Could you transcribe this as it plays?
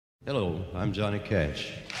Hello, I'm Johnny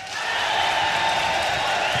Cash.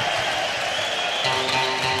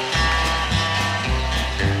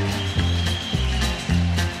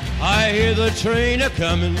 I hear the train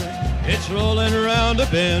a-comin', it's rolling around a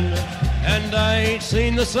bend, and I ain't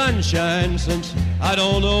seen the sunshine since I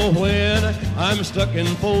don't know when. I'm stuck in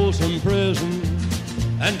Folsom Prison,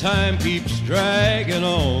 and time keeps dragging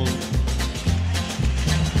on.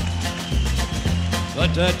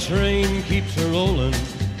 But that train keeps a-rollin'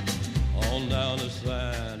 on down to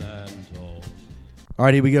San Antone. All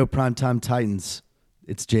right, here we go, Primetime Titans.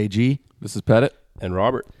 It's JG. This is Pettit. And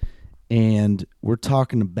Robert. And we're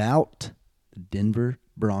talking about the Denver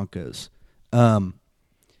Broncos. Got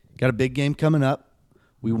a big game coming up.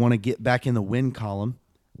 We want to get back in the win column.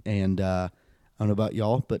 And I don't know about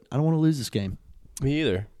y'all, but I don't want to lose this game. Me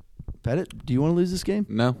either. Pettit, do you want to lose this game?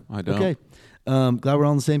 No, I don't. Okay. Glad we're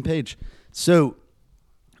on the same page. So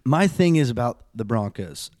my thing is about the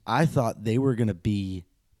Broncos. I thought they were going to be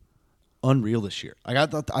unreal this year. Like I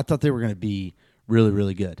thought they were going to be really,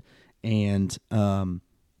 really good. And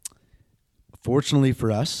fortunately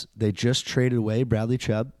for us, they just traded away Bradley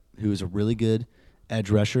Chubb, who is a really good edge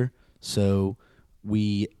rusher. So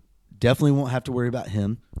we definitely won't have to worry about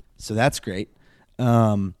him. So that's great.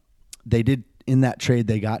 They did, in that trade,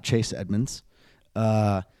 they got Chase Edmonds.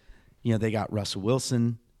 They got Russell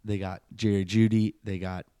Wilson. They got Jerry Jeudy. They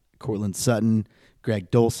got Cortland Sutton. Greg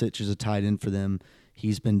Dulcich is a tight end for them.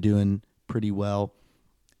 He's been doing pretty well.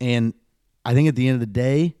 And I think at the end of the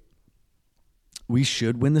day, we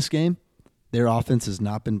should win this game. Their offense has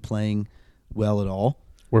not been playing well at all.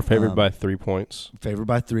 We're favored by 3 points. Favored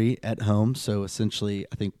by 3 at home. So essentially,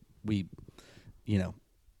 I think we,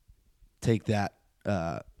 take that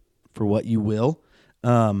for what you will.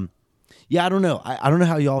 Yeah, I don't know. I don't know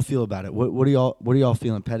how y'all feel about it. What are y'all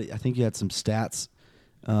feeling, Petty? I think you had some stats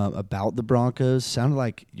about the Broncos. Sounded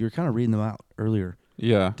like you were kind of reading them out earlier.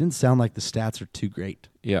 Yeah. Didn't sound like the stats are too great.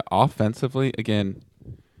 Yeah, offensively, again,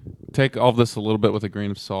 take all of this a little bit with a grain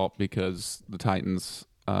of salt because the Titans,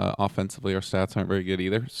 offensively, our stats aren't very good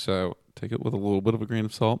either. So take it with a little bit of a grain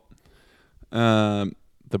of salt. The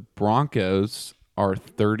Broncos are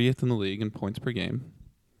 30th in the league in points per game.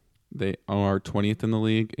 They are 20th in the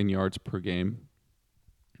league in yards per game.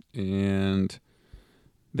 And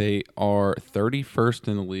they are 31st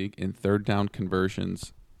in the league in third down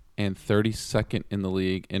conversions and 32nd in the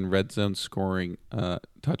league in red zone scoring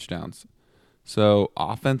touchdowns. So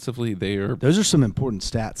offensively, they are. Those are some important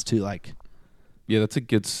stats too. Yeah, that's a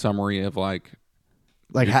good summary of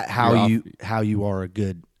how you are a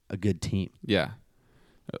good team. Yeah,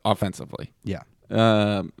 offensively. Yeah.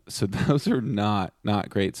 So those are not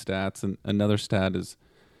great stats. And another stat is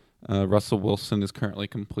Russell Wilson is currently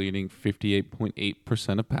completing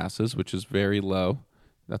 58.8% of passes, which is very low.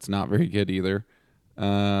 That's not very good either.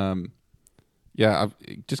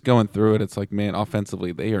 Just going through it, it's like, man,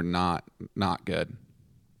 offensively, they are not good.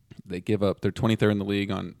 They give up. They're 23rd in the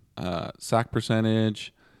league on sack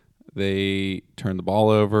percentage. They turn the ball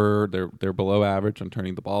over. They're below average on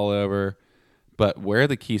turning the ball over. But where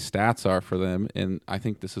the key stats are for them, and I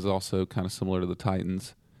think this is also kind of similar to the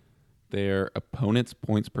Titans, their opponent's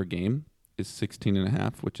points per game is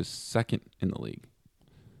 16.5, which is second in the league.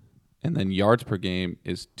 And then yards per game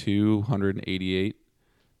is 288,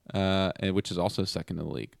 which is also second in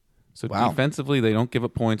the league. So Defensively, they don't give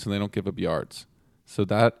up points and they don't give up yards. So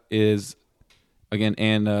that is, again,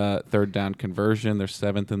 and third down conversion, they're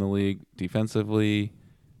 7th in the league defensively.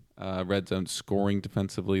 Red zone scoring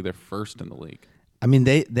defensively, they're first in the league. I mean,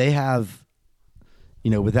 they have,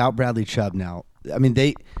 without Bradley Chubb now, I mean,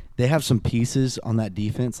 they have some pieces on that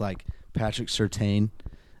defense like Patrick Surtain.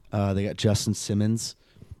 They got Justin Simmons.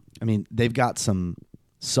 I mean, they've got some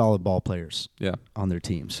solid ball players on their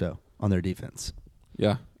team, so on their defense.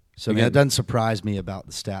 Yeah. So that doesn't surprise me about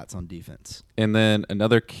the stats on defense. And then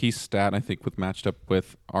another key stat I think with matched up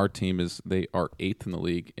with our team is they are 8th in the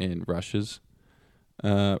league in rushes.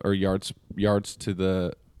 Or yards to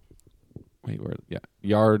the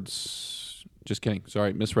yards. Just kidding.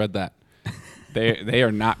 Sorry, misread that. They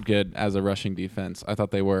are not good as a rushing defense. I thought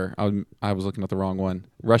they were. I was looking at the wrong one.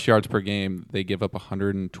 Rush yards per game, they give up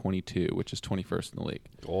 122, which is 21st in the league.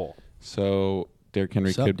 Oh. So Derrick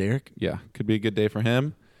Henry could be a good day for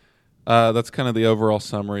him. That's kind of the overall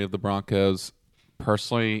summary of the Broncos.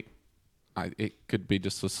 Personally, it could be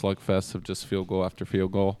just a slugfest of just field goal after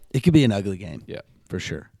field goal. It could be an ugly game. Yeah. For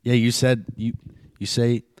sure. Yeah, you said you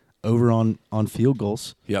say over on field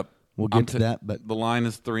goals. Yep. We'll get to that, but the line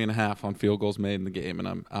is 3.5 on field goals made in the game,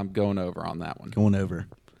 and I'm going over on that one. Going over.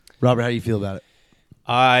 Robert, how do you feel about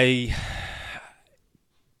it?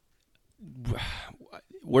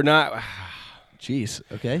 We're not. Jeez.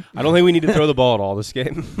 Okay. I don't think we need to throw the ball at all this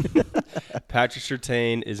game. Patrick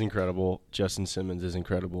Surtain is incredible. Justin Simmons is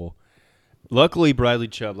incredible. Luckily, Bradley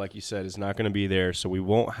Chubb, like you said, is not going to be there, so we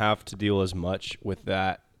won't have to deal as much with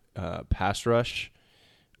that pass rush.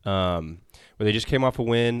 Where they just came off a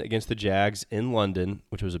win against the Jags in London,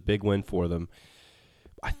 which was a big win for them.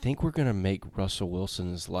 I think we're going to make Russell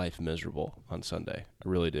Wilson's life miserable on Sunday. I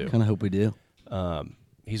really do. Kind of hope we do.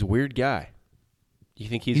 He's a weird guy. You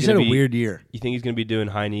think He's had a weird year. You think he's going to be doing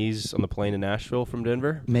high knees on the plane to Nashville from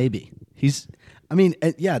Denver? Maybe.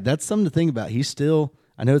 That's something to think about. He's still,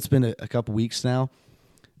 I know it's been a couple weeks now,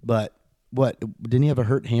 but didn't he have a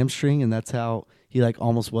hurt hamstring, and that's how he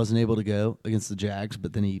almost wasn't able to go against the Jags,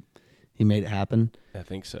 but then he made it happen? I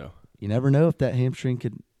think so. You never know if that hamstring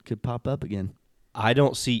could pop up again. I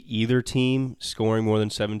don't see either team scoring more than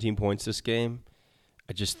 17 points this game.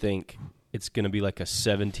 I just think it's going to be like a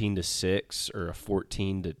 17-6 or a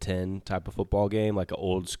 14-10 type of football game, like an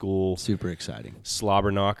old school, super exciting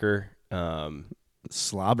slobber knocker.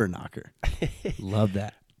 Slobber knocker. Love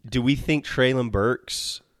that. Do we think Treylon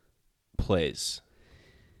Burks plays?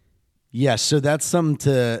 Yeah, so that's something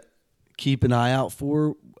to keep an eye out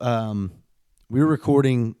for. We're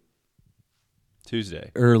recording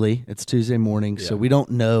Tuesday early. It's Tuesday morning, Yeah. so we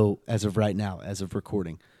don't know as of right now, as of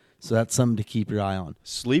recording. So that's something to keep your eye on.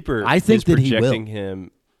 Sleeper I think is that he will. projecting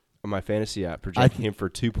him on my fantasy app, projecting him for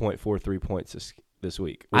 2.43 points this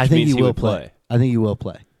week, which I think means he will would play. I think he will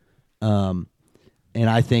play. And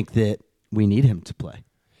I think that we need him to play.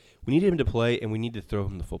 We need him to play, and we need to throw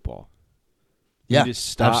him the football. We Yeah, need to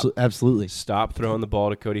stop, absolutely. Stop throwing the ball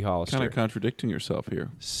to Cody Hollister. Kind of contradicting yourself here.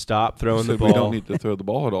 Stop throwing You the said ball. we don't need to throw the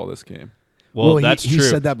ball at all this game. Well, he that's true.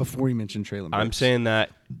 said that before he mentioned Treylon Burks. I'm saying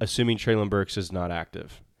that assuming Treylon Burks is not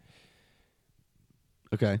active.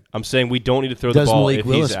 Okay. I'm saying we don't need to throw the ball Malik if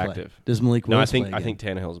Willis he's play? active. Does Malik No, I Willis think play again?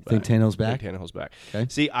 Tannehill's back. Think Tannehill's back? Tannehill's back. Okay.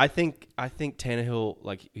 See, I think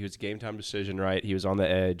Tannehill, he was a game time decision, right? He was on the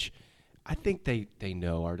edge. I think they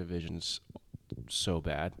know our division's so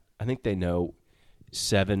bad. I think they know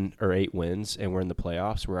 7 or 8 wins, and we're in the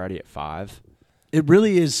playoffs. We're already at 5. It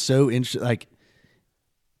really is so interesting.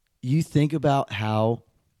 You think about how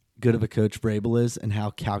good of a coach Vrabel is and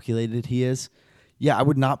how calculated he is. Yeah, I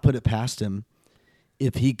would not put it past him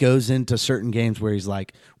if he goes into certain games where he's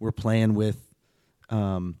like, we're playing with,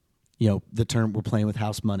 the term we're playing with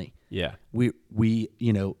house money. Yeah. We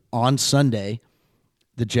on Sunday,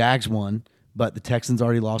 the Jags won, but the Texans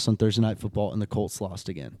already lost on Thursday Night Football, and the Colts lost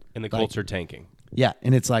again. And the Colts are tanking. Yeah,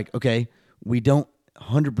 and it's like, okay, we don't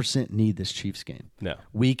 100% need this Chiefs game. No.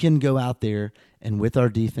 We can go out there and with our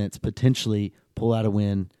defense potentially pull out a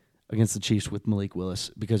win against the Chiefs with Malik Willis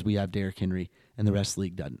because we have Derrick Henry and the rest of the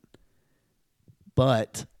league doesn't.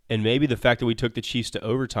 And maybe the fact that we took the Chiefs to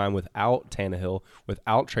overtime without Tannehill,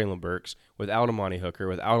 without Treylon Burks, without Amani Hooker,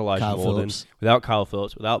 without Elijah Kyle Molden, Phillips. without Kyle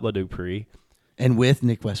Phillips, without Bud Dupree, and with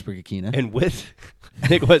Nick Westbrook-Akina. and with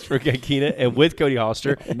Nick Westbrook-Akina, and with Cody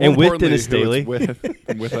Hollister, More and with importantly, Dennis who Daly. it's with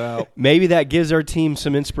and without. Maybe that gives our team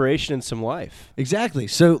some inspiration and some life. Exactly.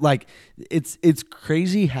 So it's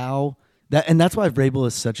crazy how that, and that's why Vrabel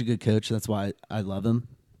is such a good coach. That's why I love him.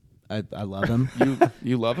 I love him.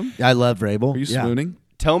 You love him? I love Vrabel. Are you Yeah. swooning?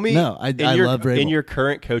 Tell me, No, I love Vrabel. in your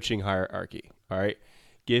current coaching hierarchy, all right,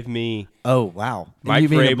 give me Oh wow! Mike you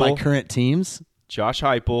mean my Vrabel. current teams? Josh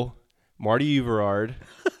Heupel, Marty Uverard,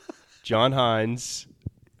 John Hines,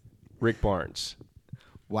 Rick Barnes.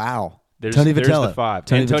 Wow. There's Tony the Vitello. 5.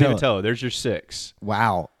 Tony and Tony Vitello. Vitello. There's your 6.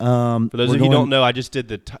 Wow. For those of you who don't know, I just did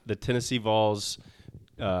the Tennessee Vols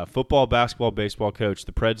football, basketball, baseball coach,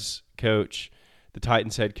 the Preds coach, the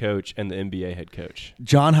Titans head coach, and the NBA head coach.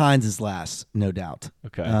 John Hines is last, no doubt.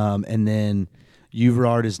 Okay. And then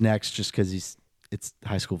Uverard is next, just because it's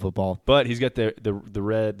high school football. But he's got the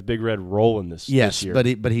big red rolling this year.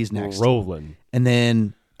 but he's next. Rolling. And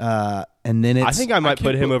then it's I think I might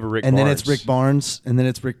put him over Rick and Barnes. then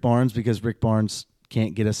it's Rick Barnes, because Rick Barnes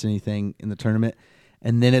can't get us anything in the tournament.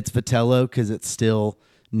 And then it's Vitello because it's still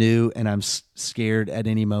new, and I'm scared at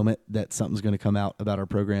any moment that something's going to come out about our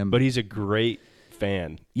program. But he's a great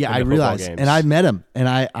fan. Yeah, in I the realize, football games. and I met him, and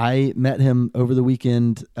I met him over the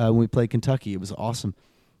weekend when we played Kentucky. It was awesome,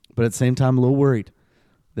 but at the same time, a little worried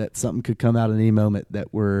that something could come out at any moment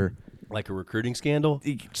that we're like a recruiting scandal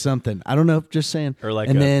something. I don't know, just saying. or like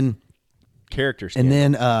and a then character scandal.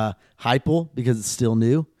 and then Heupel because it's still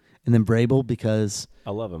new, and then Vrabel because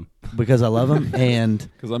I love him. I love him, and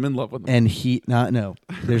Because I'm in love with him. and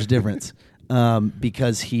there's a difference.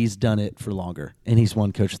 Because he's done it for longer, and he's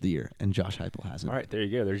won Coach of the Year, and Josh Heupel hasn't. All right, there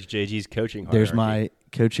you go. There's JG's coaching hierarchy. There's my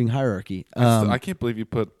coaching hierarchy. I can't believe you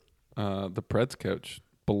put the Preds coach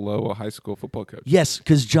below a high school football coach. Yes,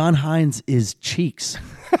 because John Hines is cheeks.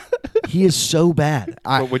 He is so bad.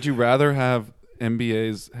 But would you rather have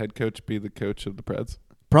NBA's head coach be the coach of the Preds?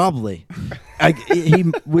 Probably. He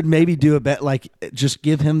would maybe do a bet, like just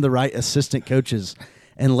give him the right assistant coaches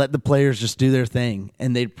and let the players just do their thing,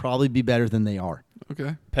 and they'd probably be better than they are.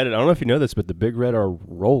 Okay. Pettit, I don't know if you know this, but the Big Red are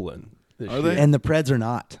rolling this Are year. they? And the Preds are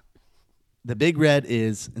not. The Big Red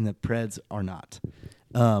is, and the Preds are not.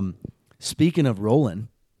 Speaking of rolling,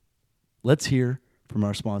 let's hear from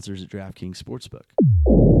our sponsors at DraftKings Sportsbook.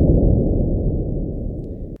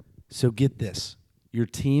 So get this. Your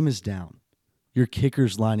team is down. Your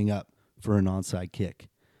kicker's lining up for an onside kick.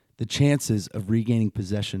 The chances of regaining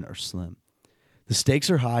possession are slim. The stakes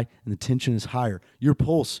are high and the tension is higher. Your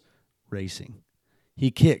pulse racing. He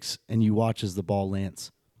kicks and you watch as the ball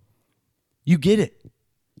lands. You get it.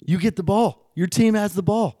 You get the ball. Your team has the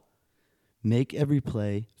ball. Make every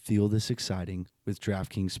play feel this exciting with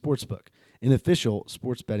DraftKings Sportsbook, an official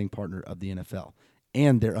sports betting partner of the NFL,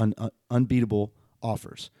 and their unbeatable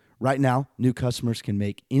offers. Right now, new customers can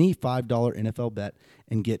make any $5 NFL bet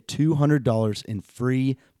and get $200 in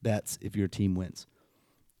free bets if your team wins.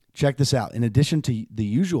 Check this out. In addition to the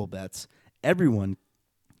usual bets, everyone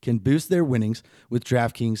can boost their winnings with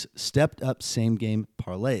DraftKings stepped-up same-game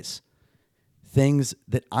parlays. Things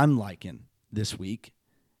that I'm liking this week.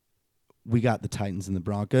 We got the Titans and the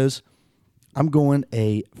Broncos. I'm going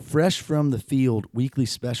a fresh from the field weekly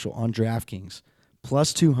special on DraftKings,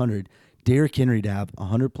 plus 200. Derrick Henry to have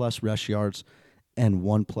 100-plus rush yards and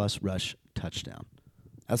 1+ rush touchdown.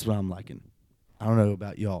 That's what I'm liking. I don't know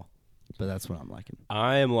about y'all, but that's what I'm liking.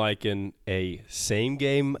 I am liking a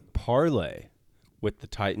same-game parlay with the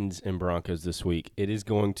Titans and Broncos this week. It is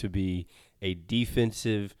going to be a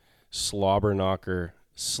defensive slobber knocker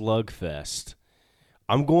slugfest.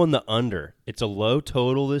 I'm going the under. It's a low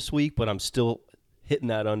total this week, but I'm still hitting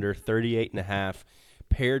that under 38.5.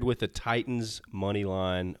 Paired with the Titans money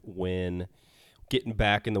line win, getting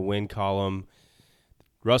back in the win column.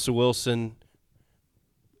 Russell Wilson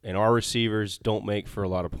and our receivers don't make for a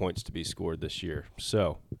lot of points to be scored this year.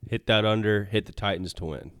 So hit that under, hit the Titans to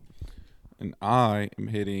win. And I am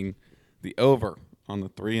hitting the over on the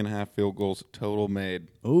 3.5 field goals total made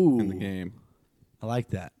Ooh, in the game. I like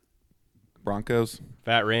that. Broncos.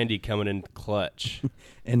 Fat Randy coming in clutch.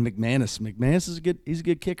 And McManus is he's a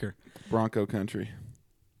good kicker. Bronco country.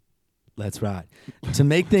 That's right. To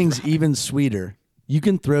make things even sweeter, you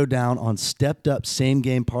can throw down on stepped up same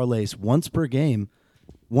game parlays once per game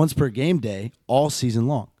day all season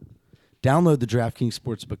long. Download the DraftKings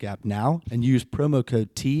Sportsbook app now and use promo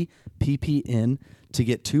code TPPN to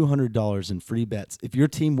get $200 in free bets if your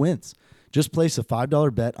team wins. Just place a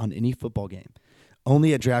 $5 bet on any football game.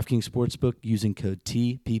 Only at DraftKings Sportsbook using code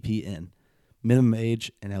TPPN. Minimum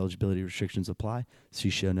age and eligibility restrictions apply.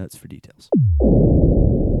 See show notes for details.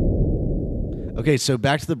 Okay, so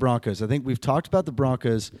back to the Broncos. I think we've talked about the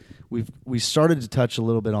Broncos. We started to touch a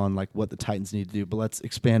little bit on like what the Titans need to do, but let's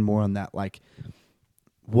expand more on that. Like,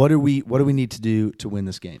 what do we need to do to win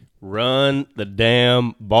this game? Run the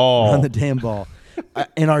damn ball. Run the damn ball.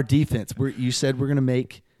 In our defense, you said we're going to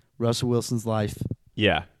make Russell Wilson's life.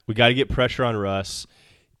 Yeah, we got to get pressure on Russ.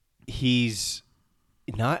 He's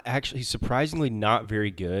surprisingly not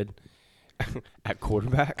very good at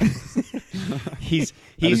quarterback. he's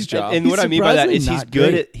his job. And what I mean by that is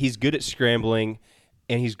surprisingly he's good at scrambling,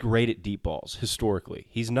 and he's great at deep balls historically.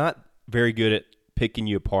 He's not very good at picking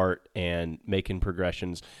you apart and making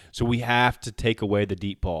progressions. So we have to take away the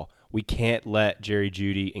deep ball. We can't let Jerry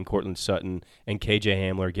Jeudy and Cortland Sutton and KJ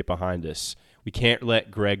Hamler get behind us. We can't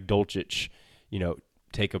let Greg Dulcich,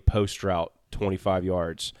 take a post route 25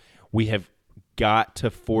 yards. We have got to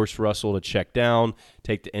force Russell to check down,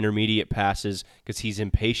 take the intermediate passes because he's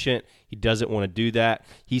impatient. He doesn't want to do that.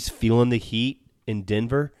 He's feeling the heat in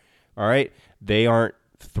Denver. All right. They aren't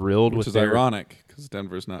thrilled Which with is ironic because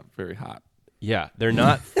Denver's not very hot. Yeah, they're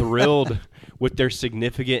not thrilled with their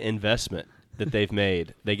significant investment that they've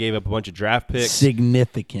made. They gave up a bunch of draft picks.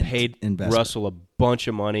 Significant paid investment. Russell a bunch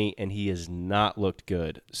of money, and he has not looked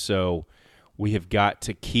good. So we have got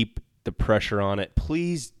to keep the pressure on it.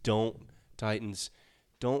 Please don't, Titans,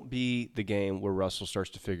 don't be the game where Russell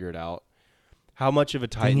starts to figure it out. How much of a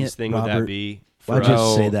Titans thing would that be? Why'd you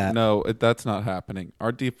say that? No, that's not happening.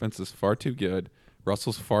 Our defense is far too good.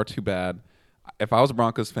 Russell's far too bad. If I was a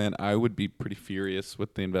Broncos fan, I would be pretty furious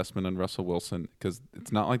with the investment in Russell Wilson because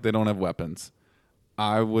it's not like they don't have weapons.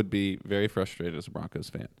 I would be very frustrated as a Broncos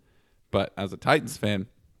fan. But as a Titans fan,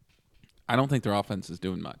 I don't think their offense is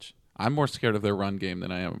doing much. I'm more scared of their run game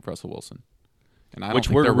than I am of Russell Wilson. And I don't Which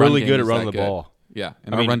think we're their really run good game at is running that the good. ball. Yeah,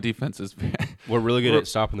 and I our mean- run defense is We're really good at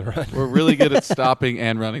stopping the run. we're really good at stopping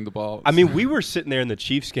and running the ball. I mean, we were sitting there in the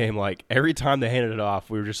Chiefs game, like every time they handed it off,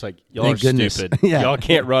 we were just like, "Y'all Thank are goodness. stupid. Yeah. Y'all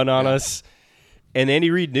can't run on us." And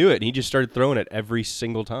Andy Reid knew it, and he just started throwing it every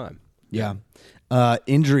single time. Yeah.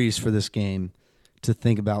 Injuries for this game to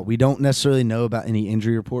think about. We don't necessarily know about any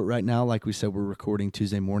injury report right now. Like we said, we're recording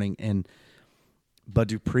Tuesday morning, but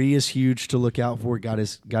Dupree is huge to look out for. Got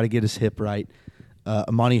to get his hip right.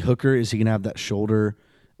 Amani Hooker, is he going to have that shoulder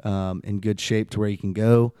in good shape to where he can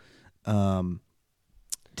go?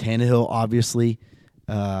 Tannehill, obviously.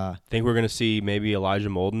 Think we're going to see maybe Elijah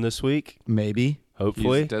Molden this week, Maybe.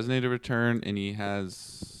 hopefully. He's designated return, and he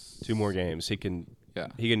has 2 more games. He can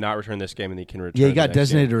not return this game, and he can return. Yeah, he got the next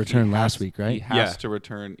designated to game. return last week, He right? has to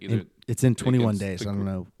return either. It's in 21 against days. I don't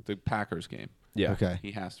know. The Packers game. Yeah. Okay.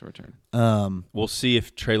 He has to return. We'll see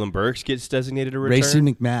if Traylon Burks gets designated to return. Racey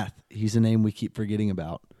McMath. He's a name we keep forgetting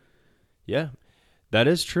about. Yeah, that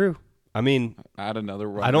is true. I mean, Add another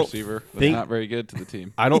I wide don't receiver that's think- not very good to the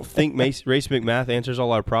team. I don't think Race McMath answers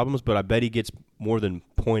all our problems, but I bet he gets more than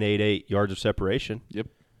 0.88 yards of separation. Yep.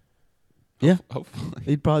 Yeah. Hopefully.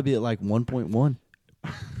 He'd probably be at like 1.1.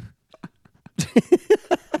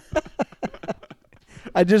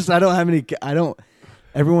 I don't have any.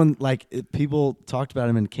 Everyone, like, people talked about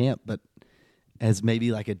him in camp, but as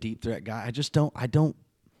maybe like a deep threat guy. I just don't. I don't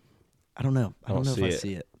know. I don't know if I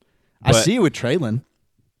see it. I But- see it with Traylon.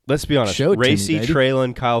 Let's be honest. Show it to me, Racy, baby.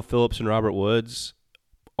 Traylon, Kyle Phillips, and Robert Woods.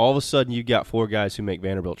 All of a sudden, you got 4 guys who make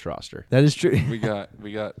Vanderbilt's roster. That is true.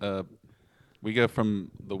 we go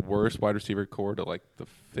from the worst wide receiver core to like the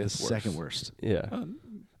 5th The worst. second worst. Yeah.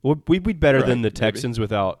 Well, we'd be better Right, than the maybe. Texans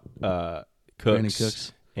without Brandon Cooks,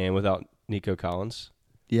 Cooks. and without Nico Collins.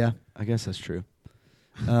 Yeah, I guess that's true.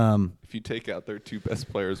 If you take out their 2 best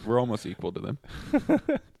players, we're almost equal to them.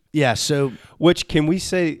 Yeah. So Which can we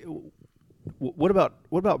say? What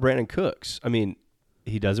about Brandon Cooks? I mean,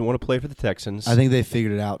 he doesn't want to play for the Texans. I think they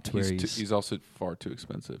figured it out to where He's also far too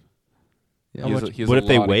expensive. Yeah. How He has much- a- he has what a if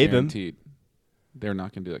they lot of waive him? guaranteed. They're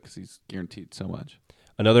not going to do that because he's guaranteed so much.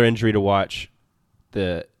 Another injury to watch.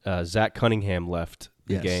 The Zach Cunningham left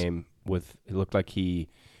the Yes. game with. It looked like he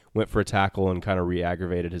went for a tackle and kind of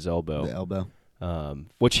re-aggravated his elbow. the elbow.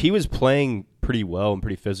 Which he was playing pretty well and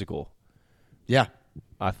pretty physical, Yeah.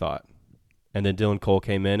 I thought. And then Dylan Cole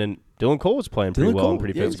came in, and Dylan Cole was playing pretty well and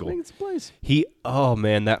pretty physical. That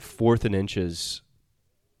 4th and inches,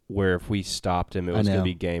 where if we stopped him, it was going to know.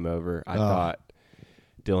 be game over. I thought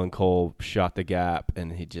Dylan Cole shot the gap,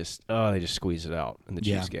 and they just squeezed it out in the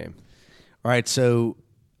Chiefs game. All right, so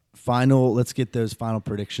let's get those final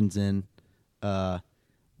predictions in.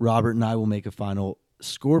 Robert and I will make a final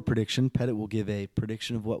score prediction. Pettit will give a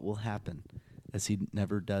prediction of what will happen, as he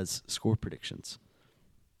never does score predictions.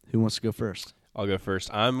 Who wants to go first? I'll go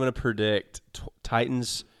first. I'm going to predict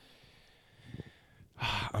Titans.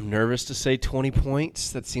 I'm nervous to say 20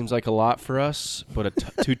 points. That seems like a lot for us, but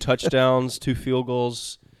 2 touchdowns, 2 field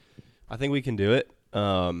goals. I think we can do it.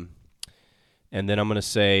 And then I'm going to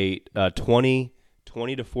say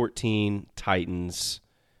 20-14 Titans.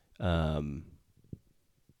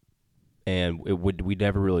 And we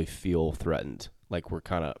never really feel threatened. Like we're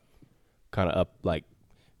kind of up like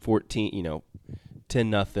 14,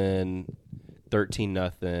 10-0,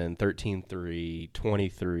 13-0, 13-3,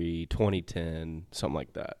 23, 20-10, something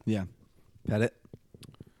like that. Yeah. Pettit?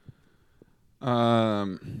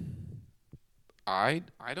 I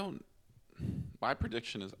don't. My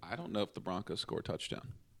prediction is I don't know if the Broncos score a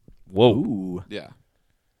touchdown. Whoa. Ooh. Yeah,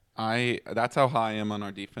 that's how high I am on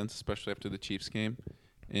our defense, especially after the Chiefs game,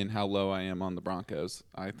 and how low I am on the Broncos.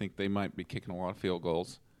 I think they might be kicking a lot of field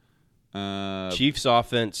goals. Chiefs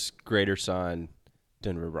offense, greater sign,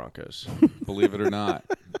 Denver Broncos. Believe it or not.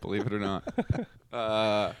 Believe it or not.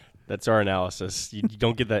 That's our analysis. You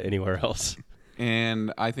don't get that anywhere else.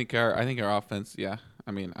 And I think our offense. Yeah,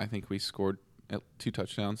 I mean, I think we scored 2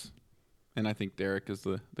 touchdowns, and I think Derrick is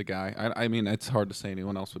the guy. I mean, it's hard to say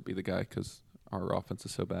anyone else would be the guy because our offense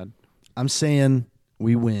is so bad. I'm saying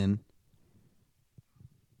we win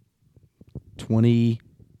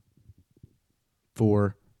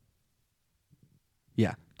 24.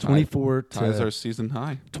 Yeah, 24 Ties our to season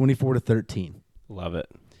high. 24 to 13. Love it.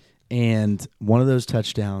 And one of those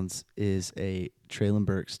touchdowns is a Traylon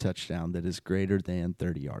Burks touchdown that is greater than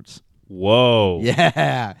 30 yards. Whoa.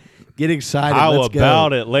 Yeah. Get excited. How Let's about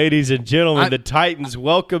go. it, ladies and gentlemen? The Titans,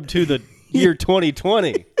 welcome to the year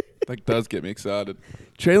 2020. That does get me excited.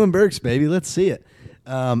 Traylon Burks, baby. Let's see it.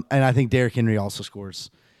 And I think Derrick Henry also scores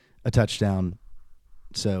a touchdown.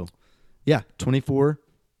 So, yeah, 24-13.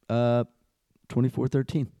 That's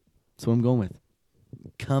what I'm going with.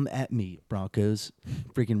 Come at me, Broncos.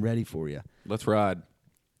 Freaking ready for you. Let's ride.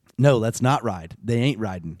 No, let's not ride. They ain't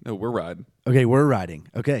riding. No, we're riding. Okay, we're riding.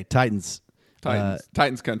 Okay, Titans.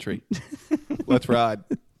 Titans country. Let's ride.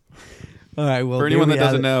 All right. Well, for anyone that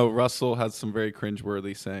doesn't know, Russell has some very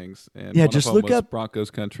cringeworthy sayings. And one just of them look was up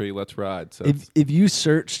Broncos country. Let's ride. So if you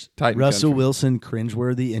searched Titan Russell country. Wilson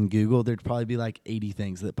cringeworthy in Google, there'd probably be like 80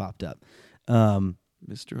 things that popped up. Mr.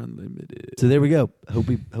 Unlimited. So there we go. Hope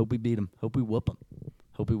we beat him. Hope we whoop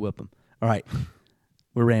him. All right.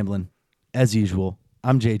 We're rambling as usual.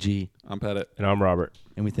 I'm JG, I'm Pettit. And I'm Robert.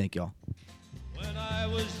 and we thank y'all. When I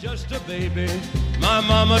was just a baby, my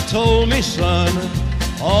mama told me, son,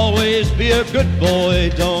 always be a good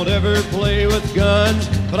boy, don't ever play with guns.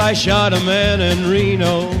 But I shot a man in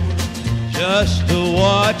Reno just to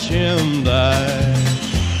watch him die.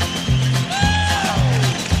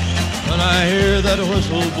 When I hear that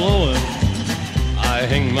whistle blowing, I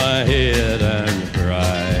hang my head and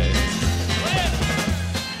cry.